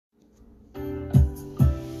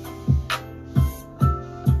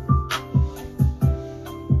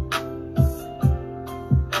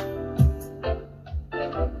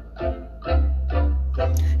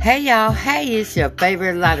Hey y'all, hey, it's your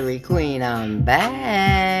favorite lottery queen. I'm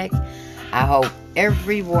back. I hope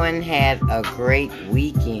everyone had a great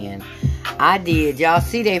weekend. I did. Y'all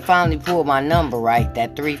see they finally pulled my number, right?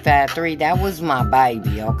 That 353, that was my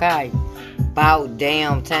baby, okay? About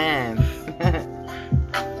damn time.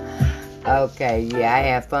 Okay, yeah, I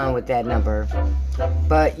had fun with that number.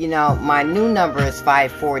 But, you know, my new number is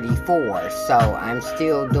 544, so I'm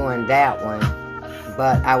still doing that one.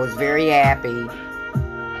 But I was very happy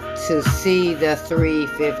to see the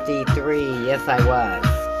 353. Yes, I was.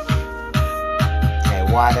 Okay,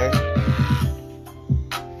 water.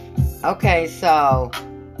 Okay, so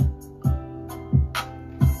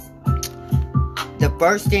the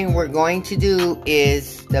first thing we're going to do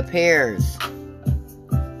is the pairs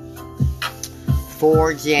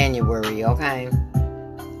for January, okay?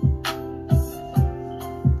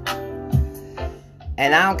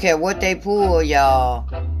 And I don't care what they pull, y'all.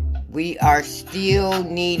 We are still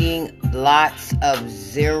needing lots of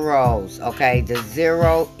zeros, okay? The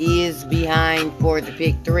zero is behind for the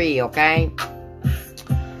pick 3, okay?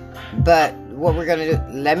 But what we're going to do,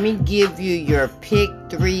 let me give you your pick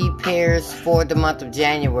 3 pairs for the month of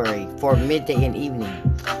January for midday and evening.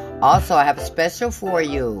 Also, I have a special for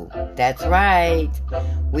you. That's right.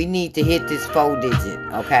 We need to hit this 4-digit,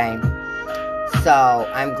 okay? So,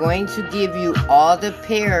 I'm going to give you all the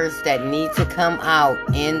pairs that need to come out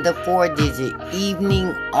in the 4-digit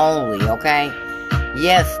evening only, okay?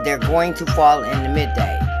 Yes, they're going to fall in the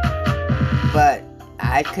midday. But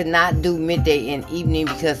I could not do midday and evening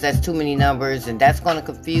because that's too many numbers and that's going to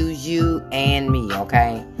confuse you and me,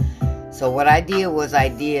 okay? So, what I did was I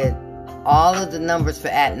did all of the numbers for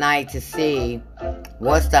at night to see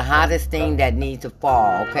what's the hottest thing that needs to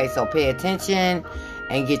fall. Okay, so pay attention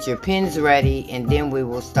and get your pens ready, and then we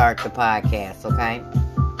will start the podcast, okay?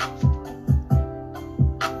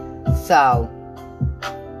 So,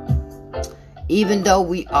 even though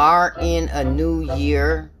we are in a new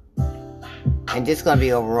year, and this is going to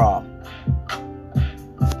be overall,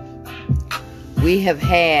 we have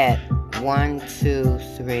had 1, 2,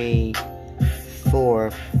 3,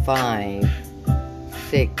 4, 5,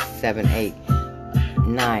 6, 7, 8,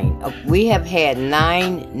 9. We have had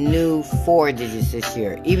 9 new 4 digits this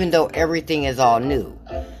year, even though everything is all new.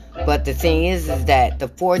 But the thing is that the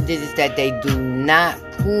 4 digits that they do not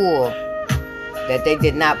pull, that they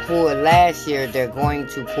did not pull last year, they're going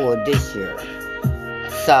to pull this year.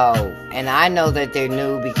 So, and I know that they're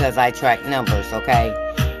new because I track numbers, okay?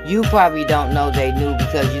 You probably don't know they're new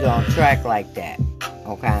because you don't track like that,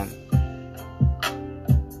 okay?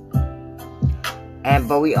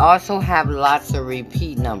 But we also have lots of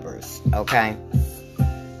repeat numbers, okay?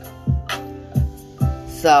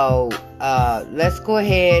 So, let's go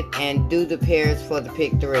ahead and do the pairs for the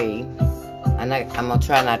pick 3. I'm going to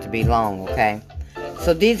try not to be long, okay?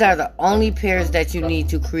 So, these are the only pairs that you need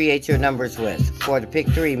to create your numbers with for the pick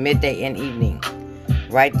 3, midday and evening.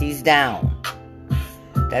 Write these down.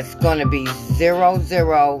 That's going to be 00,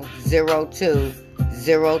 02,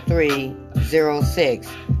 03, 06,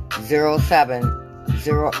 07,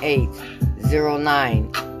 08,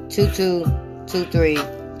 09, 22, 23,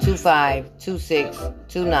 25, 26,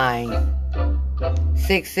 29,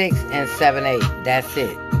 66, and 78. That's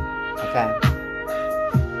it. Okay.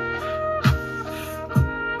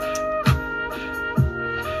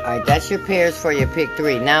 Alright, that's your pairs for your pick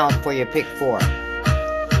 3. Now for your pick 4.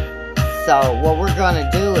 So what we're going to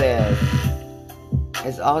do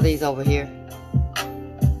is all these over here?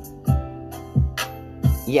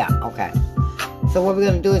 Yeah, okay. So what we're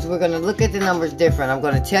going to do is we're going to look at the numbers different. I'm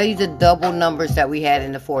going to tell you the double numbers that we had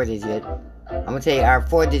in the 4-digit. I'm going to tell you our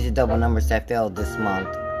 4-digit double numbers that fell this month.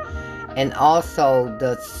 And also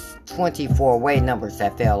the 24-way numbers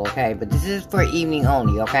that fell, okay? But this is for evening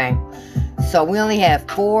only, okay? So we only have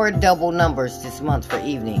 4 double numbers this month for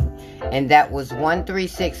evening. And that was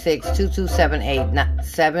 1366, 2278,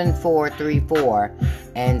 7434,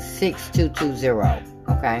 and 6220,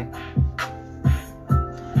 okay?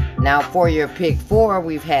 Now, for your pick 4,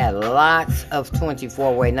 we've had lots of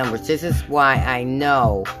 24-way numbers. This is why I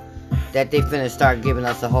know that they finna start giving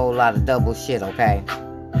us a whole lot of double shit, okay?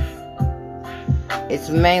 It's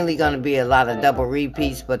mainly going to be a lot of double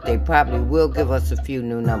repeats, but they probably will give us a few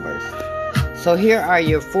new numbers. So here are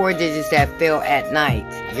your 4 digits that fell at night.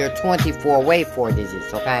 Your 24-way 4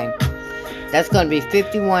 digits, okay? That's going to be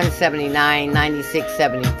 51, 79, 96,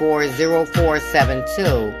 74,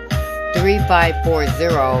 0472,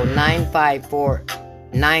 3540, 954,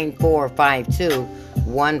 9452,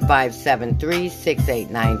 1573,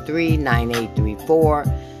 6893, 9834,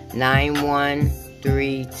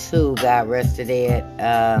 9132. God rest her dead.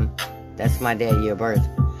 That's my dad's year of birth.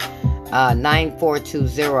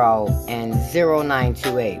 9420 and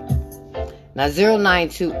 0928. Now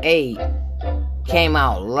 0928 came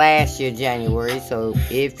out last year January, so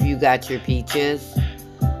if you got your peaches,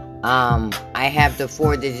 I have the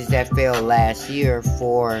 4 digits that fell last year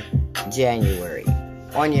for January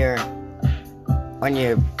on your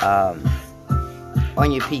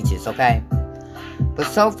peaches, okay? But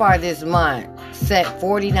so far this month, set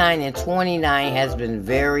 49 and 29 has been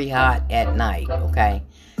very hot at night, okay?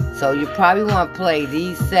 So you probably want to play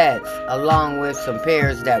these sets along with some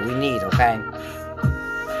pairs that we need, okay?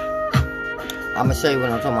 I'm going to show you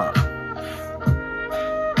what I'm talking about.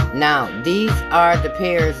 Now, these are the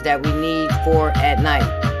pairs that we need for at night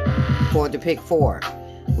for the pick 4.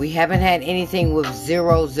 We haven't had anything with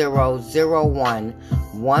 0, 0, 0, 1,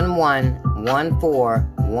 1, 1, 1, 4,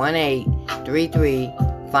 1, 8, 3, 3,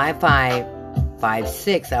 5, 5, 5,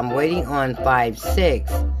 6. I'm waiting on 5,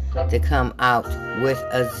 6 to come out with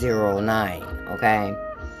a 0, 9. Okay?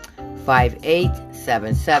 5, 8,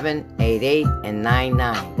 7, 7, 8, 8, and 9,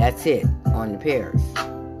 9. That's it on the pairs.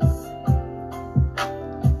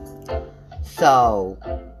 So,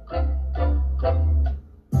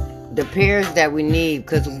 the pairs that we need,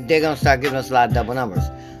 because they're going to start giving us a lot of double numbers.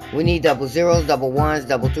 We need double zeros, double ones,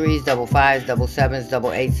 double threes, double fives, double sevens,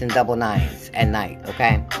 double eights, and double nines at night,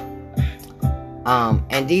 okay?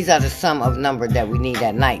 And these are the sum of numbers that we need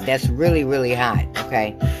at night. That's really, really high,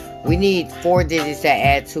 okay? We need 4 digits that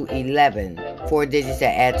add to 11, 4 digits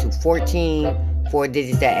that add to 14, 4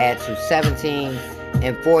 digits that add to 17,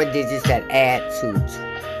 and 4 digits that add to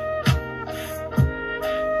 20.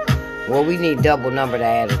 Well, we need double number to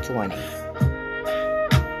add a 20.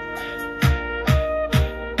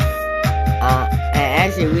 And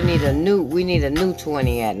actually, we need a new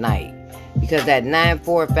 20 at night, because that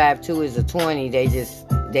 9452 is a 20. They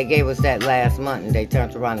gave us that last month and they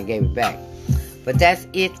turned around and gave it back. But that's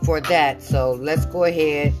it for that. So let's go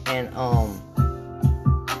ahead and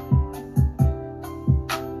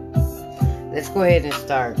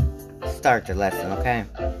start the lesson, okay?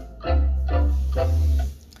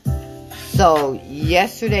 So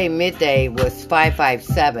yesterday midday was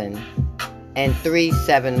 557 and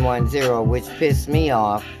 3710, which pissed me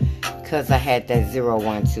off because I had that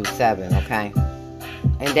 0127, okay?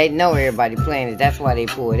 And they know everybody playing it. That's why they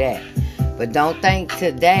pulled that. But don't think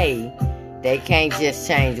today they can't just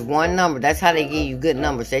change one number. That's how they give you good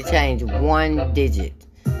numbers. They change one digit.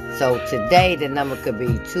 So today the number could be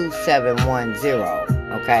 2710,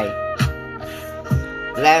 okay?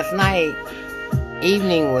 Last night,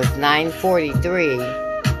 evening was 943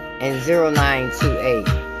 and 0928.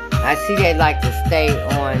 I see they like to stay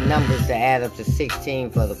on numbers that add up to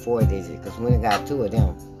 16 for the 4 digits, because we got 2 of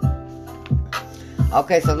them.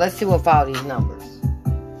 Okay, so let's see what follow these numbers.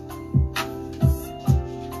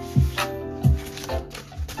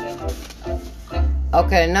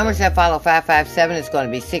 Okay, the numbers that follow 557 is going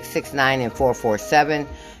to be 669 and 447.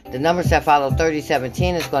 The numbers that follow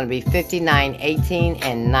 3017 is going to be 5918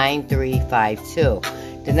 and 9352.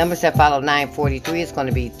 The numbers that follow 943 is going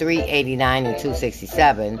to be 389 and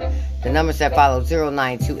 267. The numbers that follow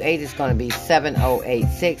 0928 is going to be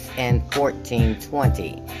 7086 and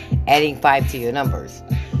 1420. Adding 5 to your numbers.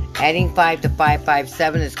 Adding 5 to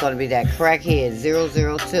 557 is going to be that crackhead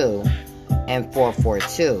 002 and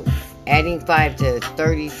 442. Adding 5 to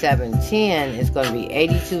 3710 is going to be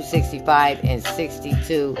 8265 and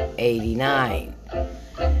 6289.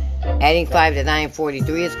 Adding 5 to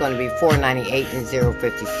 943 is going to be 498 and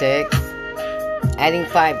 056. Adding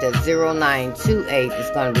 5 to 0928 is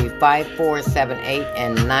going to be 5478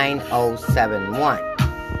 and 9071.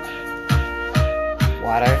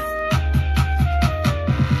 Water.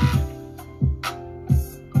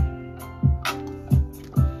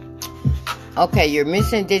 Okay, your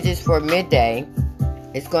missing digits for midday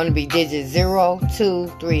is going to be digits 0, 2,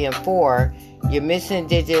 3, and 4. Your missing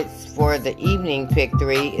digits for the evening pick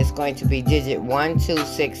 3 is going to be digit 1, 2,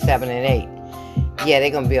 6, 7, and 8. Yeah,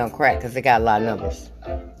 they're going to be on crack because they got a lot of numbers.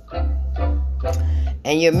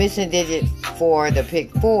 And your missing digit for the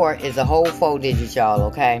pick 4 is a whole 4 digits, y'all,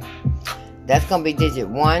 okay? That's going to be digit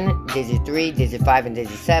 1, digit 3, digit 5, and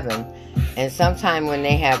digit 7. And sometime when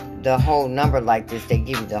they have the whole number like this, they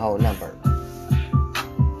give you the whole number.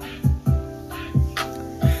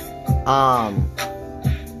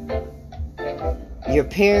 Your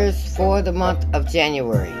pairs for the month of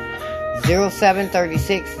January: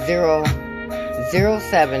 0736,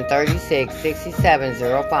 0736, 67,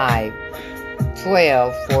 05,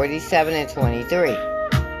 12, 47, and 23.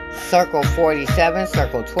 Circle 47,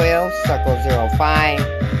 circle 12, circle 05,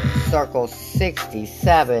 circle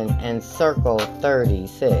 67, and circle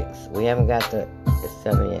 36. We haven't got the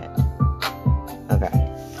 7 yet. Okay.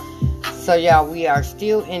 So, y'all, we are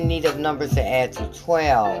still in need of numbers to add to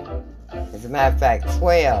 12. As a matter of fact,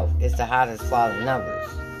 12 is the hottest falling numbers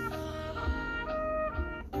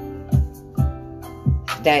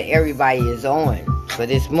that everybody is on for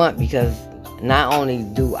this month, because not only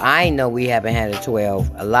do I know we haven't had a 12,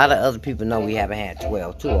 a lot of other people know we haven't had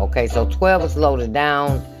 12 too. Okay, so 12 is loaded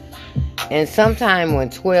down. And sometime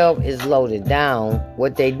when 12 is loaded down,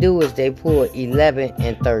 what they do is they pull 11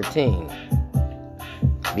 and 13.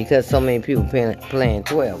 Because so many people playing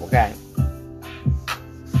 12, okay?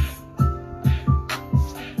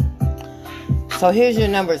 So here's your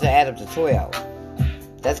numbers to add up to 12.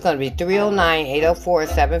 That's going to be 309, 804,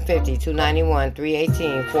 750, 291,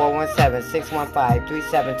 318, 417, 615,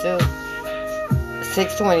 372,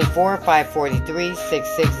 624, 543,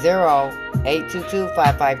 660, 822,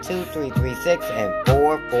 552, 336, and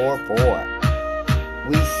 444.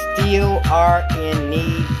 We still are in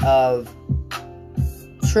need of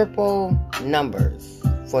triple numbers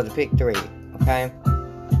for the pick 3, okay?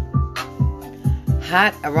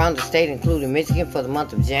 Hot around the state, including Michigan, for the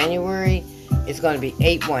month of January, it's going to be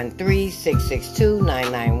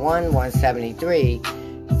 813-662-991-173,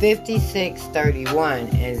 5631,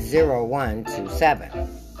 and 0127.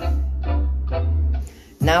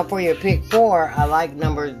 Now for your pick 4, I like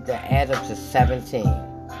numbers that add up to 17.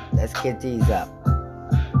 Let's get these up.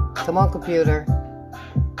 Come on, computer.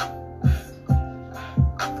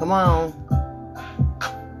 Come on.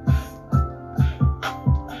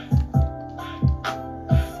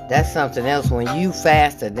 That's something else when you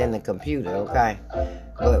faster than the computer, okay?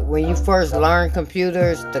 But when you first learn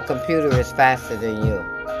computers, the computer is faster than you.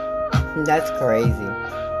 That's crazy.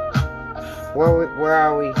 Where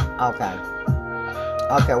are we? Okay.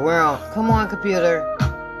 Okay, we're on. Come on, computer.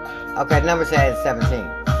 Okay, number says 17.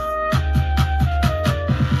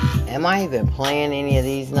 Am I even playing any of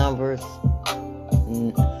these numbers?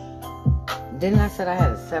 Didn't I say I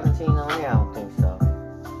had a 17 on here? I don't think so.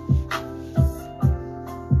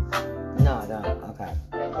 No, I don't. Okay.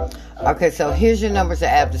 Okay, so here's your numbers to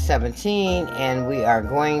add up to 17, and we are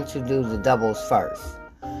going to do the doubles first.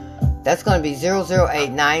 That's going to be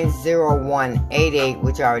 008-90188,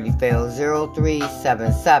 which already failed,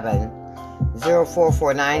 0377,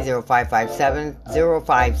 0449, 0557,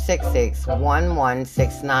 0566,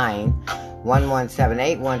 1169,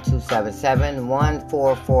 1178, 1277,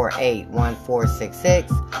 1448,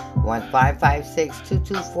 1466, 1556,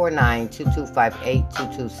 2249, 2258,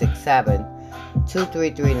 2267,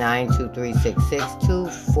 2339, 2366,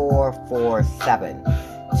 2447,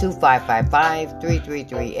 2555,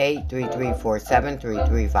 3338, 3347,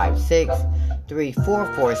 3356,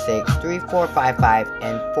 3446, 3455,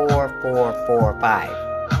 and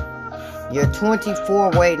 4445. Your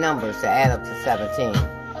 24-way numbers to add up to 17.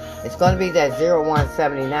 It's going to be that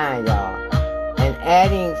 0179, y'all. And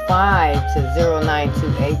adding 5 to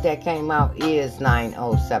 0928 that came out is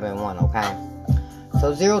 9071, okay?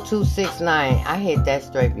 So 0269, I hit that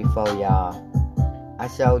straight before, y'all. I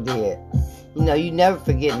sure did. You know, you never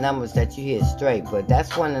forget numbers that you hit straight, but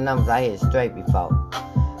that's one of the numbers I hit straight before.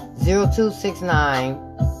 0269,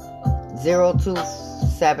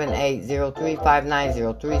 0278, 0359,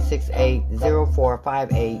 0368,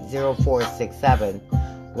 0458, 0467,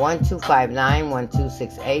 1259,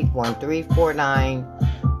 1268, 1349,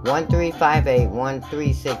 1358,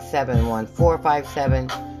 1367, 1457,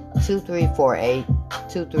 2348,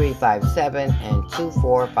 2357, and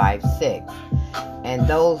 2456. And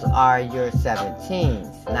those are your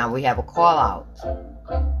 17s. Now we have a call out.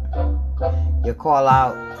 Your call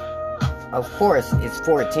out, of course, is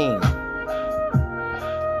 14.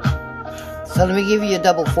 So let me give you a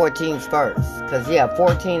double 14s first. Because, yeah,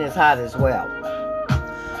 14 is hot as well.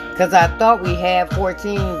 Because I thought we had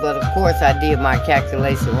 14, but of course I did my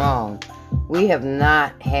calculation wrong. We have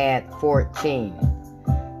not had 14.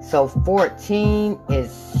 So 14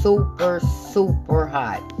 is super, super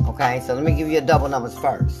hot. Okay, so let me give you a double numbers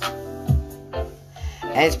first.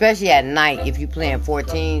 And especially at night, if you're playing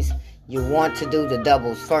 14s, you want to do the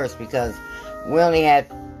doubles first, because we only had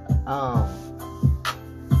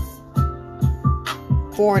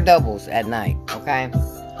 4 doubles at night. Okay,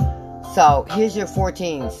 so here's your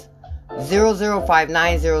 14s.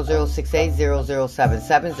 0059, 0068,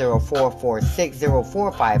 0077, 0446,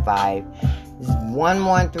 0455,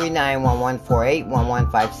 1139, 1148,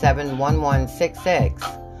 1157, 1166.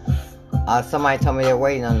 Somebody told me they're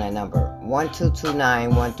waiting on that number.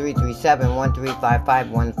 1229, 1337,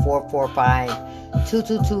 1355, 1445,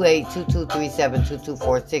 2228, 2237,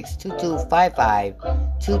 2246, 2255,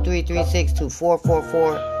 2336,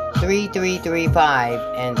 2444, 3335,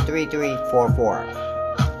 and 3344.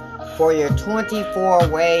 For your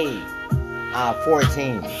 24-way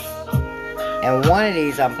 14s. And one of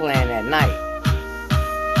these I'm playing at night.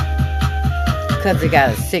 Because it got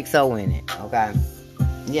a 6-0 in it, okay?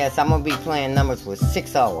 Yes, I'm going to be playing numbers with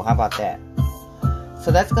 6-0. How about that?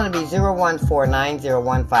 So that's going to be 0149,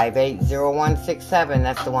 0158, 0167.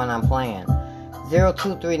 That's the one I'm playing.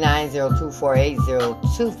 0239, 0248,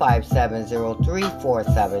 0257,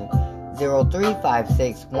 0347,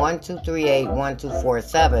 0356, 1238,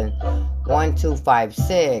 1247,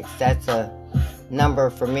 1256. That's a number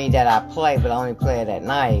for me that I play, but I only play it at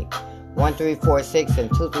night. 1346 and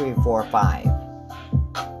 2345.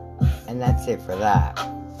 And that's it for that.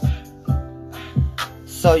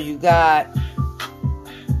 So you got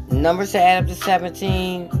numbers that add up to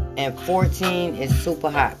 17, and 14 is super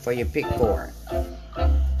hot for your pick 4.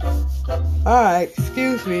 Alright,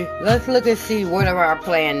 excuse me. Let's look and see what are our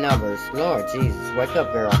playing numbers. Lord Jesus, wake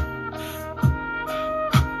up, girl.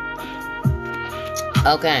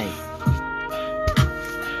 Okay.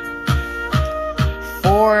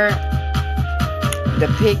 For the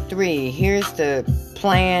pick 3, here's the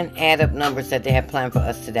plan add up numbers that they have planned for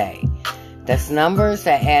us today. That's numbers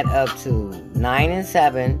that add up to 9 and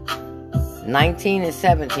 7, 19 and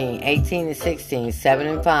 17, 18 and 16, 7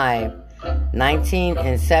 and 5, 19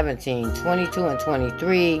 and 17, 22 and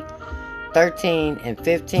 23, 13 and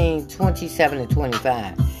 15, 27 and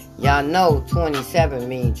 25. Y'all know 27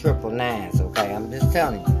 means triple nines, okay? I'm just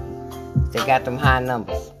telling you. They got them high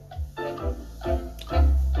numbers.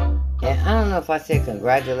 And I don't know if I said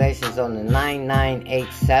congratulations on the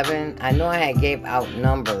 9987. I know I had gave out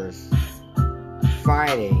numbers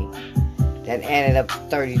Friday that added up to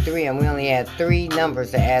 33, and we only had 3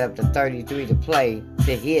 numbers that add up to 33 to play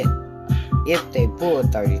to hit if they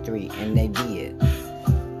pulled 33, and they did.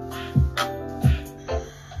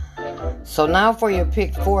 So now for your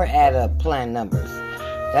pick 4 add up plan numbers.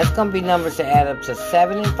 That's going to be numbers that add up to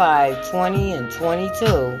 7 and 5, 20 and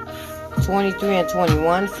 22, 23 and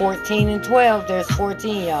 21, 14 and 12. There's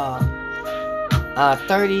 14, y'all.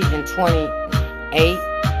 30 and 28,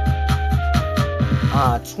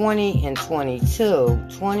 20 and 22,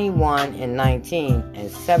 21 and 19, and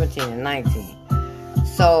 17 and 19.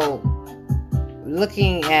 So,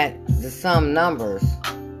 looking at the sum numbers,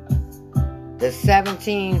 the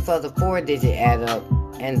 17 for the 4-digit add up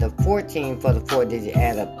and the 14 for the 4-digit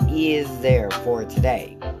add up is there for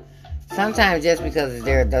today. Sometimes just because it's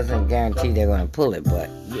there doesn't guarantee they're going to pull it, but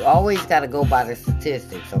you always got to go by the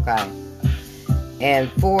statistics, okay?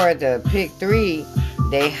 And for the pick 3,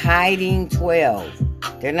 they hiding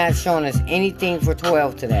 12. They're not showing us anything for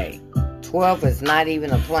 12 today. 12 is not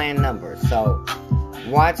even a planned number, so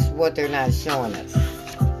watch what they're not showing us.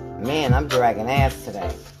 Man, I'm dragging ass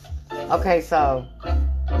today. Okay, so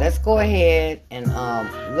let's go ahead and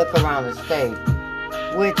look around the state,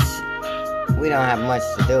 which we don't have much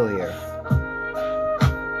to do here.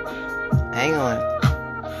 Hang on.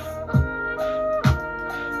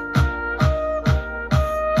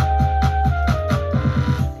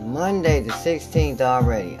 Monday the 16th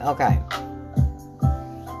already. Okay.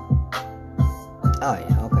 Oh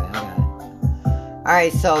yeah, okay, I got it.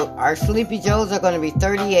 Alright, so our Sleepy Joes are going to be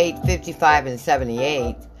 38, 55, and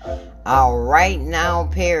 78. Our right now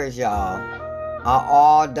pairs, y'all, are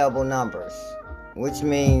all double numbers, which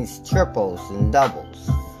means triples and doubles.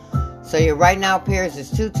 So your right now pairs is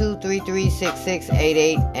 22, 33, 66,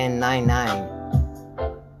 88, and 99.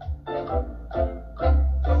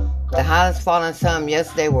 The highest falling sum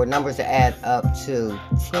yesterday were numbers that add up to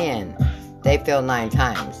 10. They fell 9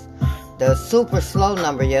 times. The super slow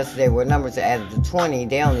number yesterday were numbers that added to 20.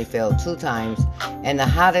 They only fell 2 times. And the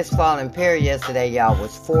hottest falling pair yesterday, y'all,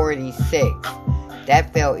 was 46.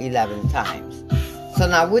 That fell 11 times. So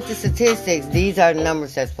now with the statistics, these are the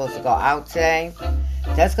numbers that's supposed to go out today.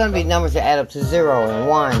 That's going to be numbers that add up to 0 and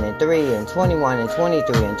 1 and 3 and 21 and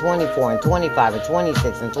 23 and 24 and 25 and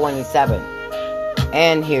 26 and 27.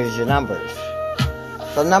 And here's your numbers.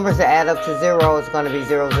 So numbers that add up to 0 is going to be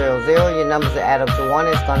 0, 0, 0. Your numbers that add up to 1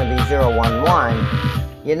 is going to be 0, 1,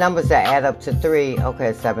 1. Your numbers that add up to 3,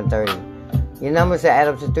 okay, 730. Your numbers that add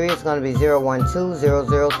up to 3 is going to be 0, 1, 2, 0,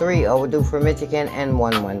 0, 3, overdue for Michigan, and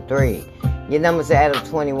 1, 1, 3. Your numbers that add up to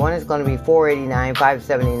 21 is going to be 489,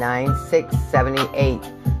 579, 678,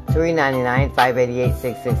 399, 588,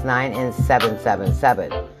 669, and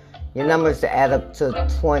 777. Your numbers to add up to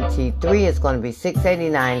 23 is going to be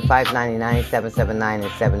 689, 599, 779,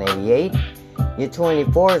 and 788. Your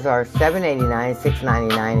 24s are 789,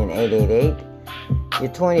 699, and 888. Your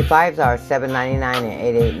 25s are 799 and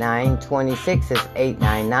 889. 26 is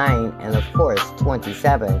 899. And of course,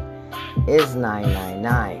 27 is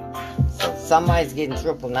 999. So somebody's getting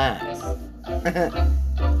triple nines.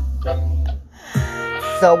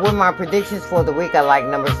 So with my predictions for the week, I like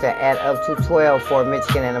numbers that add up to 12 for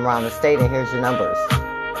Michigan and around the state. And here's your numbers.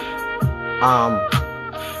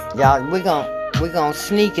 Y'all, we're gonna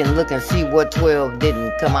sneak and look and see what 12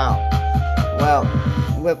 didn't come out. Well,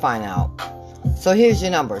 we'll find out. So here's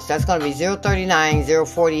your numbers. That's going to be 039,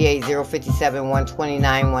 048, 057,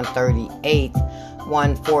 129, 138,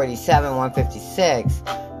 147, 156,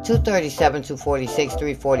 237, 246,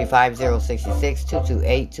 345, 066,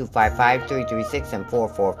 228, 255, 336, and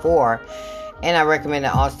 444. And I recommend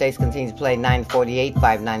that all states continue to play 948,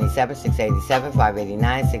 597, 687,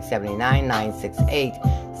 589, 679, 968,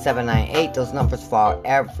 798. Those numbers fall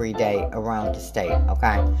every day around the state,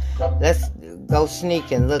 okay? Let's go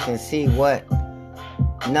sneak and look and see what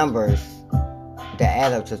numbers that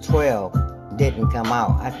add up to 12 didn't come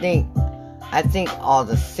out. I think all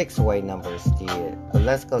the 6-way numbers did, but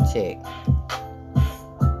let's go check.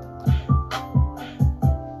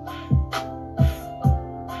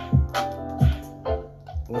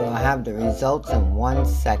 We'll have the results in 1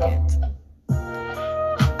 second.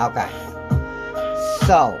 Okay.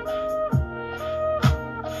 So,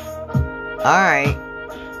 alright.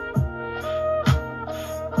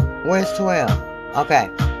 Where's 12? Okay.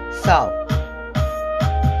 So,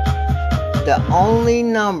 the only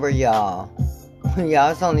number, y'all,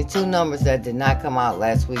 it's only 2 numbers that did not come out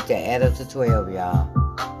last week that add up to 12, y'all.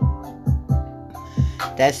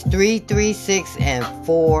 That's 336 and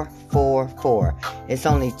 444. It's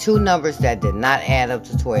only 2 numbers that did not add up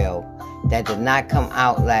to 12 that did not come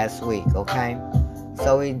out last week, okay?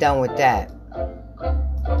 So we're done with that.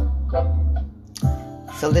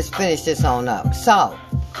 So let's finish this on up. So,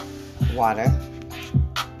 water.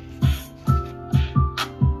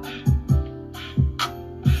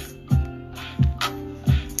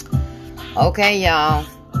 Okay, y'all.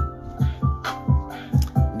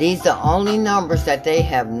 These are the only numbers that they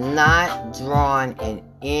have not drawn in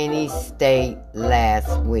any state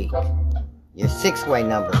last week. Your 6-way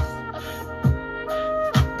numbers.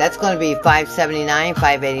 That's going to be 579,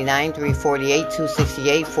 589, 348,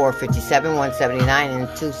 268, 457, 179, and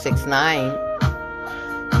 269.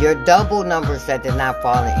 Your double numbers that did not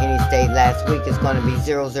fall in any state last week is going to be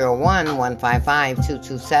 001, 155,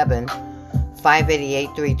 227, 588,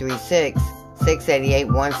 336, 688,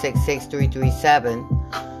 166, 337,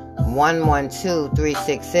 112,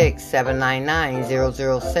 366, 799,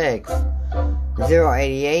 006,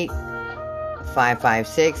 088,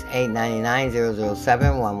 556, 899,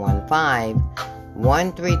 007, 115,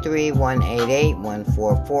 133, 188,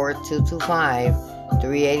 144, 225,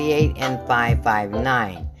 388, and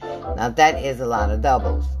 559. Now that is a lot of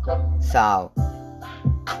doubles. So,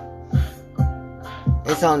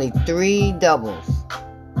 it's only 3 doubles.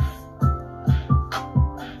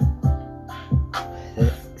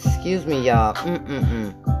 Excuse me, y'all.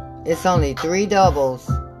 It's only 3 doubles.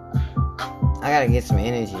 I gotta get some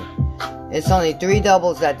energy. It's only 3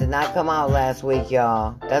 doubles that did not come out last week,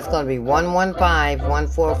 y'all. That's gonna be 115,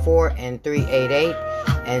 144, and 388.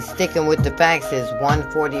 And sticking with the facts is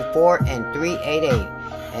 144 and 388.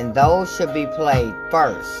 And those should be played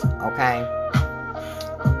first, okay?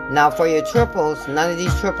 Now for your triples, none of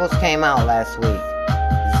these triples came out last week.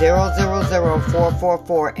 000,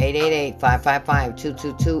 444, 888, 555,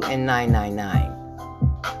 222, and 999.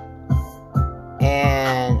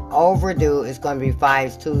 And overdue is going to be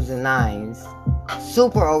 5s, 2s, and 9s.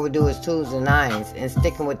 Super overdue is 2s and 9s. And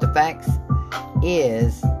sticking with the facts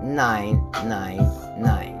is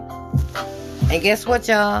 999. And guess what,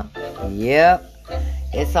 y'all? Yep.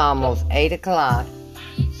 It's almost 8 o'clock.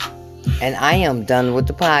 And I am done with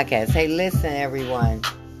the podcast. Hey, listen, everyone.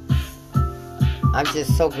 I'm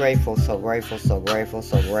just so grateful, so grateful, so grateful,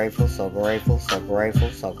 so grateful, so grateful, so grateful,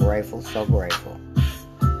 so grateful, so grateful.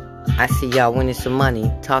 I see y'all winning some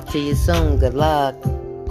money. Talk to you soon. Good luck.